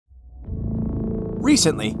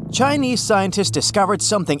Recently, Chinese scientists discovered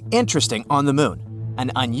something interesting on the moon,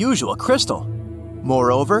 an unusual crystal.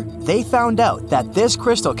 Moreover, they found out that this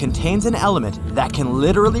crystal contains an element that can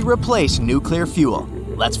literally replace nuclear fuel.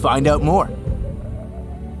 Let's find out more.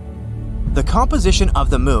 The composition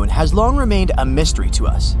of the moon has long remained a mystery to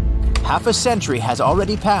us. Half a century has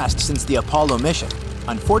already passed since the Apollo mission.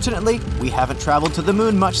 Unfortunately, we haven't traveled to the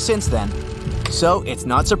moon much since then, so it's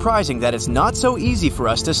not surprising that it's not so easy for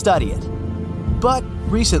us to study it. But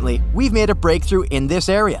recently, we've made a breakthrough in this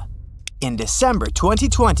area. In December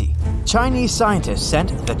 2020, Chinese scientists sent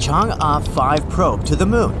the Chang'e 5 probe to the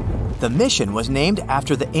moon. The mission was named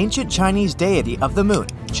after the ancient Chinese deity of the moon,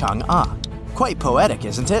 Chang'e. Quite poetic,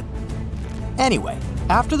 isn't it? Anyway,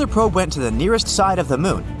 after the probe went to the nearest side of the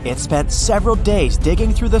moon, it spent several days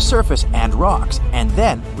digging through the surface and rocks and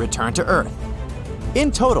then returned to Earth.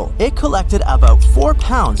 In total, it collected about 4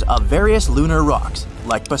 pounds of various lunar rocks,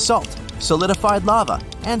 like basalt, solidified lava,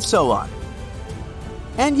 and so on.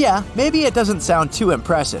 And yeah, maybe it doesn't sound too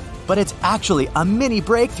impressive, but it's actually a mini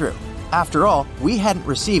breakthrough. After all, we hadn't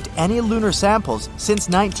received any lunar samples since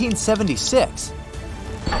 1976.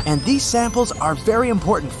 And these samples are very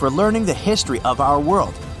important for learning the history of our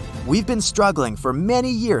world. We've been struggling for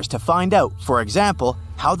many years to find out, for example,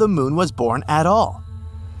 how the moon was born at all.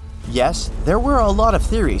 Yes, there were a lot of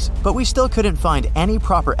theories, but we still couldn't find any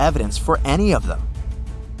proper evidence for any of them.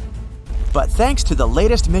 But thanks to the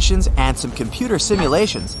latest missions and some computer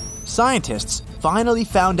simulations, scientists finally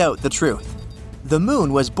found out the truth. The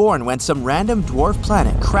moon was born when some random dwarf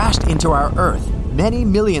planet crashed into our Earth many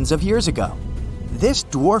millions of years ago. This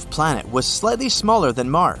dwarf planet was slightly smaller than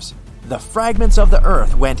Mars. The fragments of the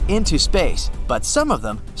Earth went into space, but some of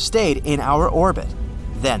them stayed in our orbit.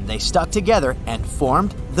 Then they stuck together and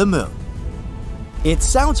formed the moon. It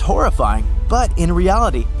sounds horrifying, but in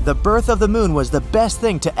reality, the birth of the moon was the best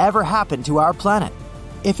thing to ever happen to our planet.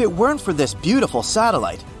 If it weren't for this beautiful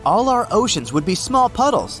satellite, all our oceans would be small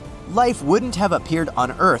puddles. Life wouldn't have appeared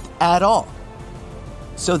on Earth at all.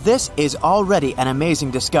 So this is already an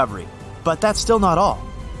amazing discovery, but that's still not all.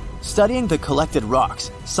 Studying the collected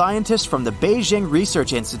rocks, scientists from the Beijing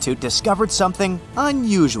Research Institute discovered something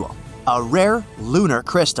unusual, a rare lunar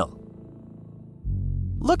crystal.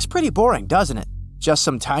 Looks pretty boring, doesn't it? Just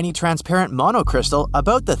some tiny transparent monocrystal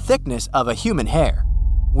about the thickness of a human hair.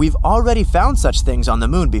 We've already found such things on the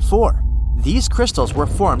moon before. These crystals were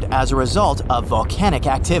formed as a result of volcanic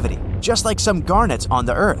activity, just like some garnets on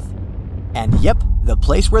the Earth. And yep, the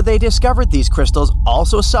place where they discovered these crystals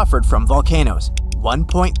also suffered from volcanoes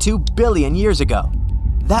 1.2 billion years ago.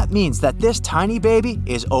 That means that this tiny baby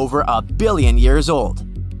is over 1 billion years old.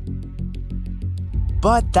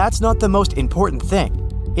 But that's not the most important thing.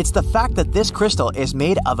 It's the fact that this crystal is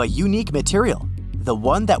made of a unique material, the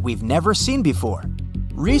one that we've never seen before.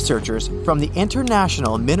 Researchers from the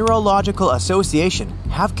International Mineralogical Association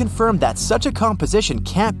have confirmed that such a composition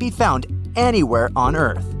can't be found anywhere on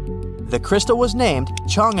Earth. The crystal was named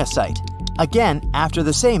Chang'e, again after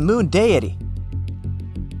the same moon deity.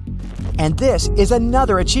 And this is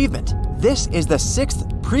another achievement. This is the 6th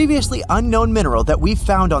previously unknown mineral that we've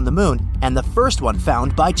found on the moon and the first one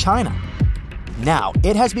found by China. Now,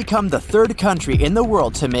 it has become the 3rd country in the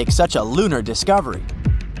world to make such a lunar discovery.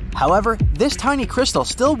 However, this tiny crystal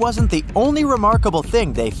still wasn't the only remarkable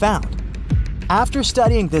thing they found. After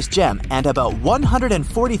studying this gem and about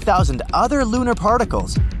 140,000 other lunar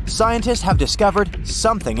particles, scientists have discovered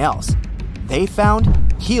something else. They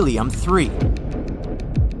found helium-3.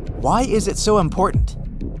 Why is it so important?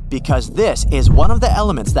 Because this is one of the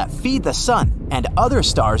elements that feed the sun and other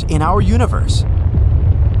stars in our universe.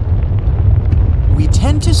 We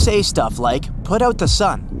tend to say stuff like, put out the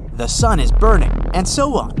sun is burning, and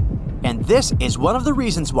so on. And this is one of the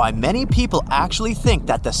reasons why many people actually think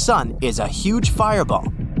that the sun is a huge fireball.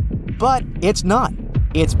 But it's not.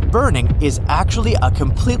 Its burning is actually a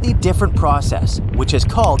completely different process, which is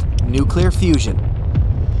called nuclear fusion.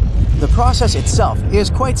 The process itself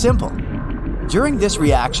is quite simple. During this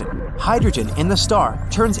reaction, hydrogen in the star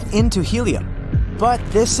turns into helium. But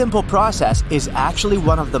this simple process is actually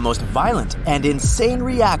one of the most violent and insane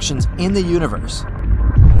reactions in the universe.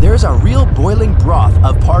 There's a real boiling broth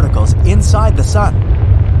of particles inside the sun.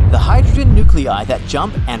 The hydrogen nuclei that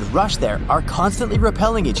jump and rush there are constantly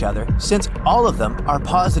repelling each other since all of them are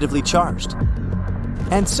positively charged.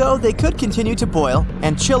 And so they could continue to boil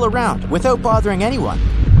and chill around without bothering anyone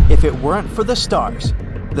if it weren't for the stars.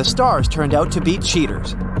 The stars turned out to be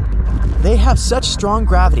cheaters. They have such strong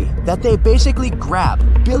gravity that they basically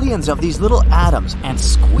grab billions of these little atoms and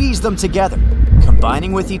squeeze them together.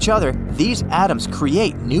 Combining with each other, these atoms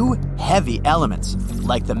create new heavy elements,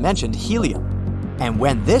 like the mentioned helium. And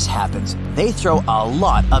when this happens, they throw a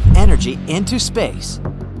lot of energy into space.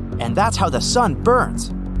 And that's how the sun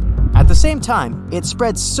burns. At the same time, it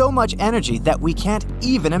spreads so much energy that we can't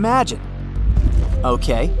even imagine.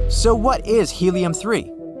 Okay, so what is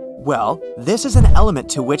helium-3? Well, this is an element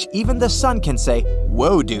to which even the sun can say,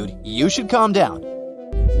 "Whoa, dude, you should calm down."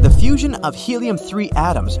 The fusion of helium-3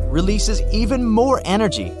 atoms releases even more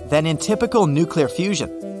energy than in typical nuclear fusion.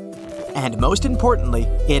 And most importantly,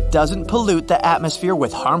 it doesn't pollute the atmosphere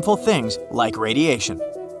with harmful things like radiation.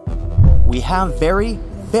 We have very,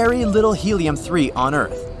 very little helium-3 on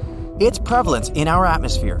Earth. Its prevalence in our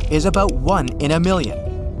atmosphere is about 1 in a million.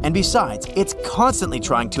 And besides, it's constantly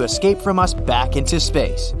trying to escape from us back into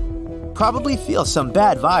space. Probably feels some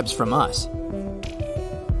bad vibes from us.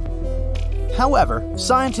 However,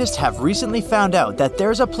 scientists have recently found out that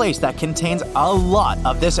there's a place that contains a lot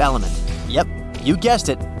of this element. Yep, you guessed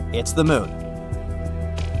it, it's the moon.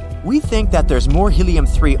 We think that there's more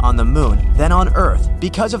helium-3 on the moon than on Earth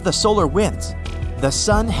because of the solar winds. The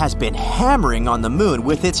sun has been hammering on the moon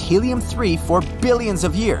with its helium-3 for billions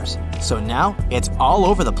of years, so now it's all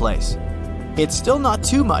over the place. It's still not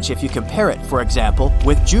too much if you compare it, for example,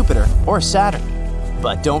 with Jupiter or Saturn.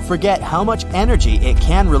 But don't forget how much energy it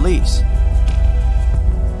can release.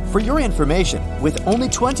 For your information, with only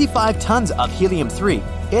 25 tons of helium-3,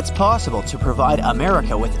 it's possible to provide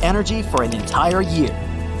America with energy for an entire year.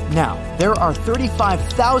 Now, there are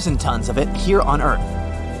 35,000 tons of it here on Earth,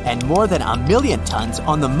 and more than 1 million tons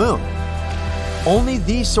on the moon. Only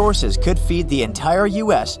these sources could feed the entire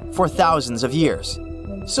US for thousands of years.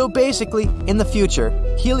 So basically, in the future,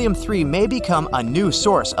 helium-3 may become a new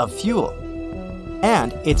source of fuel.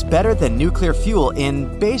 And it's better than nuclear fuel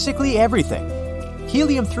in basically everything.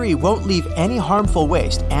 Helium-3 won't leave any harmful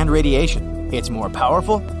waste and radiation. It's more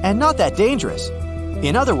powerful and not that dangerous.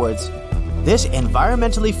 In other words, this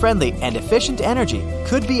environmentally friendly and efficient energy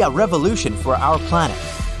could be a revolution for our planet.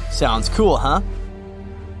 Sounds cool, huh?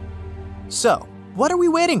 So, what are we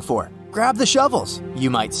waiting for? Grab the shovels, you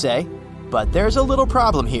might say. But there's a little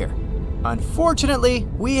problem here. Unfortunately,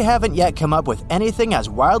 we haven't yet come up with anything as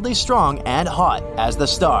wildly strong and hot as the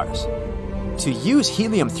stars. To use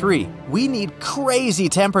helium-3, we need crazy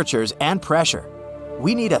temperatures and pressure.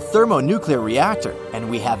 We need a thermonuclear reactor, and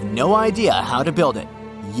we have no idea how to build it,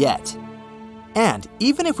 yet. And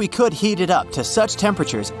even if we could heat it up to such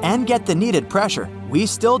temperatures and get the needed pressure, we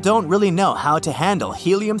still don't really know how to handle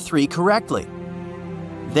helium-3 correctly.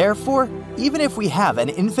 Therefore, even if we have an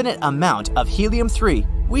infinite amount of helium-3,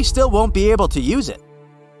 we still won't be able to use it.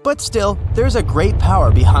 But still, there's a great power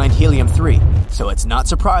behind helium-3, so it's not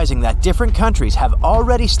surprising that different countries have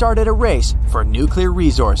already started a race for nuclear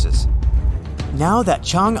resources. Now that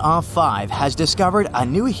Chang'e 5 has discovered a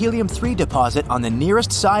new helium-3 deposit on the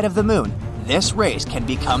nearest side of the moon, this race can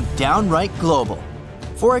become downright global.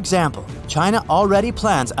 For example, China already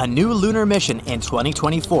plans a new lunar mission in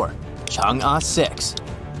 2024, Chang'e 6.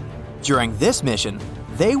 During this mission,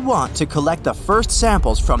 they want to collect the first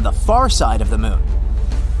samples from the far side of the moon.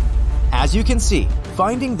 As you can see,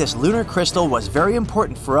 finding this lunar crystal was very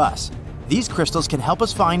important for us. These crystals can help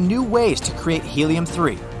us find new ways to create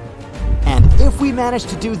helium-3. And if we manage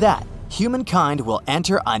to do that, humankind will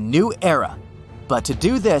enter a new era. But to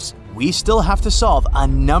do this, we still have to solve a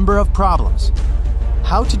number of problems.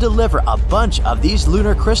 How to deliver a bunch of these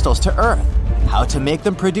lunar crystals to Earth, how to make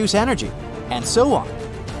them produce energy, and so on.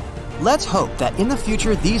 Let's hope that in the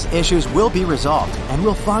future these issues will be resolved and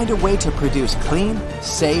we'll find a way to produce clean,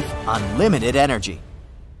 safe, unlimited energy.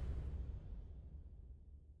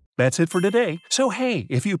 That's it for today. So hey,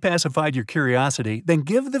 if you pacified your curiosity, then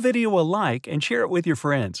give the video a like and share it with your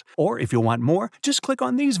friends. Or if you want more, just click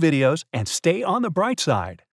on these videos and stay on the bright side.